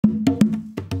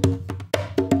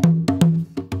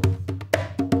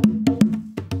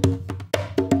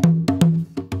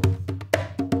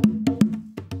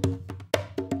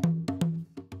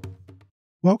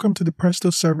Welcome to the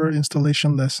PrestoServer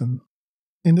installation lesson.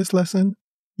 In this lesson,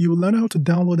 you will learn how to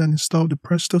download and install the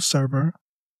PrestoServer,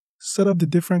 set up the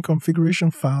different configuration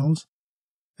files,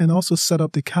 and also set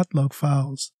up the catalog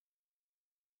files.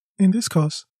 In this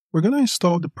course, we're going to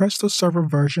install the PrestoServer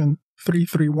version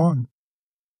 3.3.1.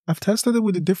 I've tested it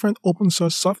with the different open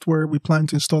source software we plan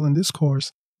to install in this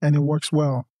course, and it works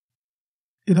well.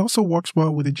 It also works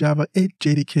well with the Java 8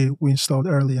 JDK we installed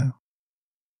earlier.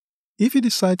 If you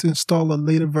decide to install a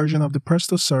later version of the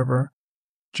PrestoServer,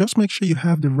 just make sure you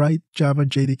have the right Java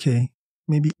JDK,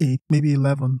 maybe 8, maybe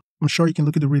 11. I'm sure you can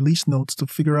look at the release notes to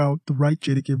figure out the right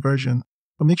JDK version,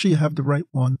 but make sure you have the right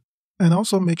one. And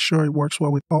also make sure it works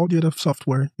well with all the other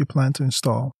software you plan to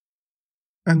install.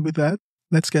 And with that,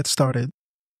 let's get started.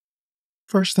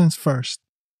 First things first,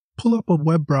 pull up a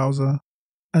web browser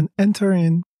and enter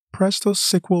in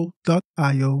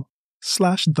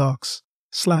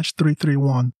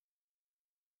prestosql.io/docs/331.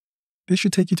 This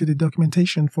should take you to the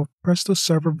documentation for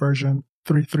PrestoServer version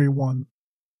 3.3.1.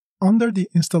 Under the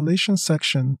Installation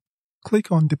section,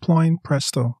 click on Deploying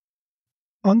Presto.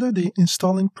 Under the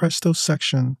Installing Presto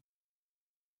section,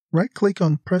 right-click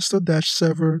on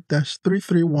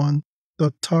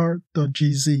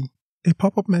presto-server-331.tar.gz. A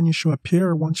pop-up menu should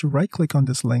appear once you right-click on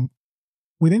this link.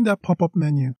 Within that pop-up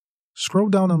menu, scroll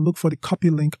down and look for the Copy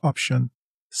Link option.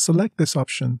 Select this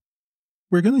option.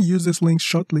 We're going to use this link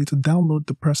shortly to download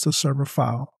the PrestoServer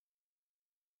file.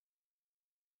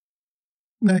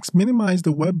 Next, minimize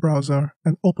the web browser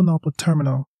and open up a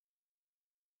terminal.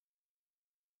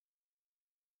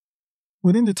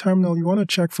 Within the terminal, you want to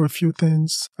check for a few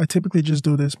things. I typically just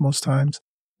do this most times.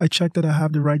 I check that I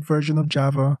have the right version of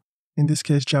Java, in this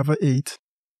case Java 8.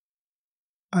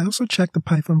 I also check the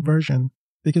Python version,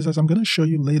 because as I'm going to show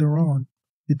you later on,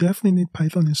 you definitely need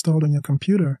Python installed on your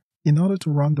computer in order to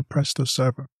run the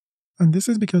PrestoServer. And this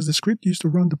is because the script used to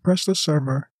run the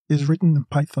PrestoServer is written in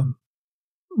Python.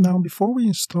 Now, before we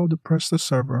install the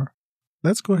PrestoServer,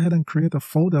 let's go ahead and create a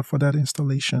folder for that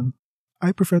installation.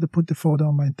 I prefer to put the folder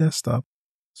on my desktop,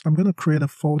 so I'm going to create a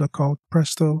folder called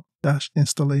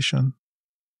Presto-installation.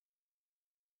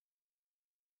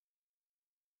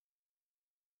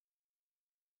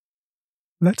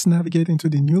 Let's navigate into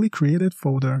the newly created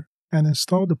folder and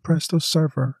install the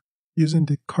PrestoServer using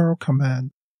the curl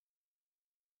command.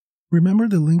 Remember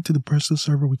the link to the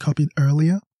PrestoServer we copied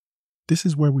earlier? This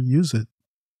is where we use it.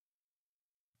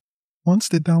 Once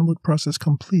the download process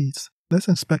completes, let's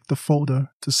inspect the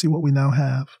folder to see what we now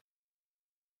have.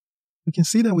 We can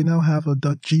see that we now have a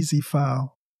 .gz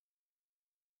file.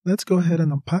 Let's go ahead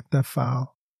and unpack that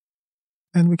file.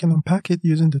 And we can unpack it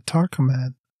using the tar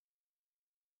command.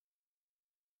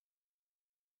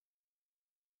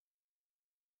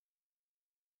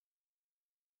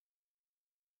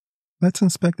 Let's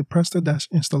inspect the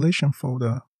Presto-installation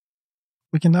folder.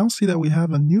 We can now see that we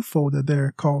have a new folder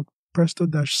there called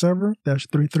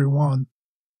Presto-server-331.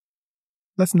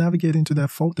 Let's navigate into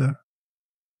that folder.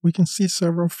 We can see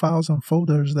several files and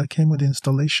folders that came with the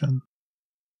installation.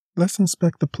 Let's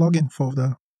inspect the plugin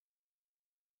folder.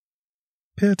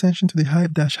 Pay attention to the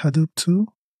Hive-Hadoop 2,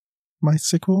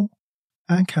 MySQL,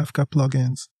 and Kafka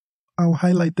plugins. I'll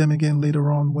highlight them again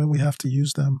later on when we have to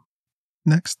use them.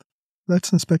 Next,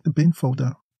 let's inspect the bin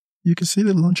folder. You can see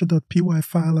the launcher.py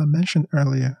file I mentioned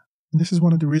earlier, and this is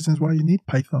one of the reasons why you need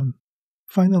Python.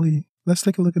 Finally, let's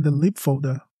take a look at the lib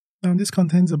folder. Now, this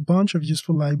contains a bunch of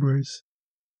useful libraries.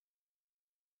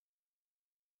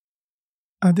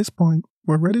 At this point,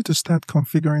 we're ready to start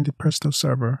configuring the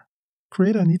PrestoServer.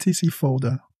 Create an etc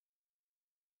folder.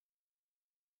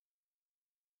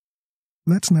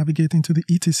 Let's navigate into the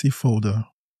etc folder.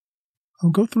 I'll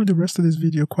go through the rest of this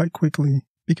video quite quickly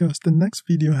because the next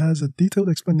video has a detailed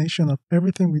explanation of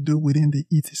everything we do within the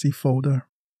etc folder.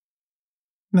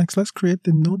 Next, let's create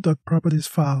the node.properties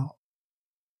file.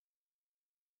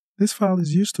 This file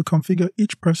is used to configure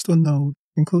each Presto node,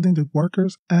 including the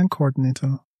workers and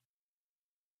coordinator.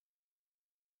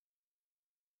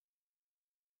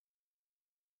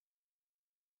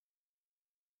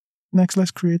 Next,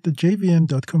 let's create the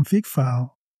jvm.config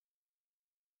file.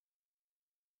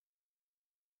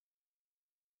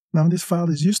 Now, this file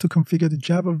is used to configure the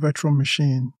Java virtual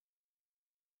machine.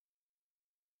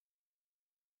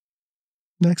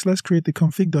 Next, let's create the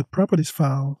config.properties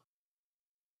file.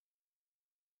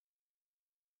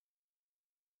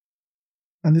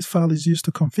 And this file is used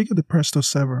to configure the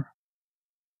PrestoServer.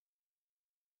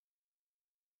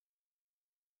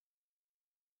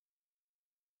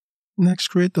 Next,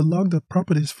 create the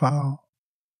log.properties file.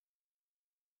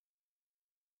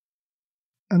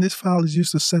 And this file is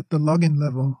used to set the login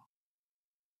level.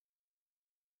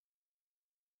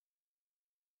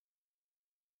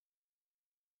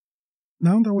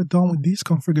 Now that we're done with these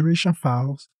configuration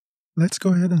files, let's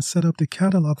go ahead and set up the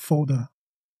catalog folder.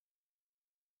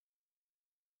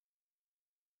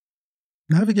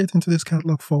 Navigate into this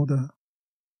catalog folder.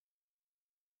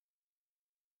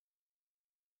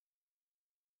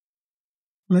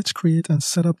 Let's create and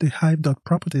set up the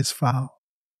hive.properties file.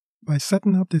 By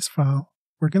setting up this file,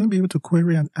 we're going to be able to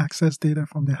query and access data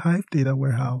from the Hive data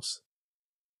warehouse.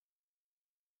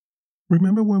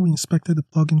 Remember when we inspected the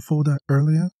plugin folder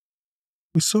earlier?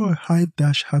 We saw a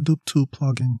Hive-Hadoop 2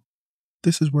 plugin.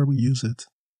 This is where we use it.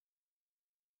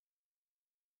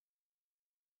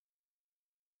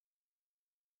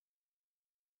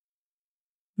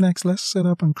 Next, let's set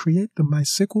up and create the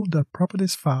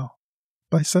MySQL.properties file.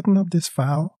 By setting up this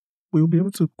file, we will be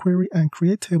able to query and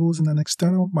create tables in an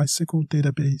external MySQL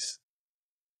database.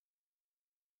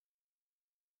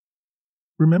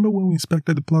 Remember when we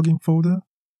inspected the plugin folder?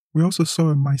 We also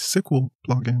saw a MySQL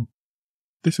plugin.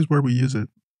 This is where we use it.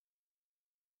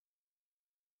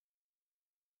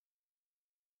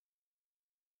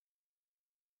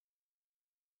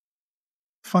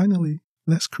 Finally,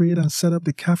 let's create and set up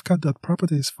the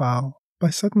Kafka.properties file. By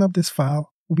setting up this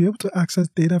file, we'll be able to access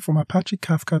data from Apache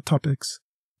Kafka topics.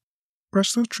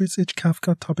 Presto treats each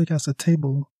Kafka topic as a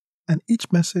table, and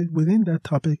each message within that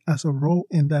topic as a row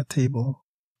in that table.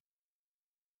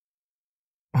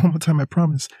 One more time, I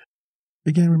promise.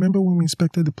 Again, remember when we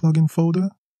inspected the plugin folder?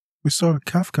 We saw a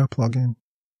Kafka plugin.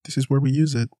 This is where we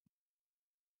use it.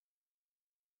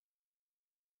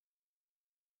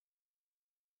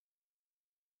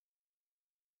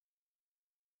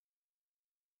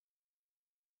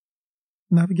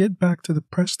 Navigate back to the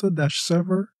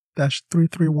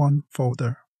Presto-Server-331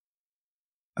 folder.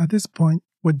 At this point,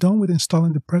 we're done with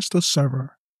installing the Presto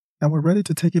server, and we're ready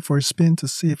to take it for a spin to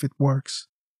see if it works.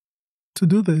 To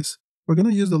do this, we're going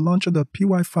to use the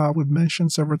launcher.py file we've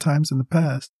mentioned several times in the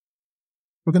past.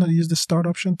 We're going to use the start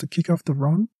option to kick off the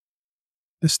run,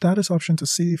 the status option to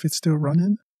see if it's still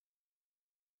running,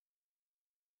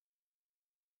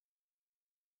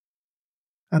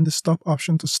 and the stop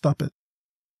option to stop it.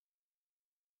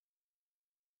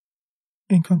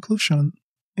 In conclusion,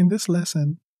 in this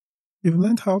lesson, you've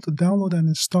learned how to download and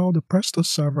install the Presto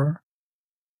server.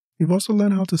 You've also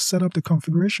learned how to set up the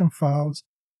configuration files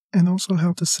and also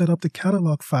how to set up the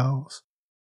catalog files.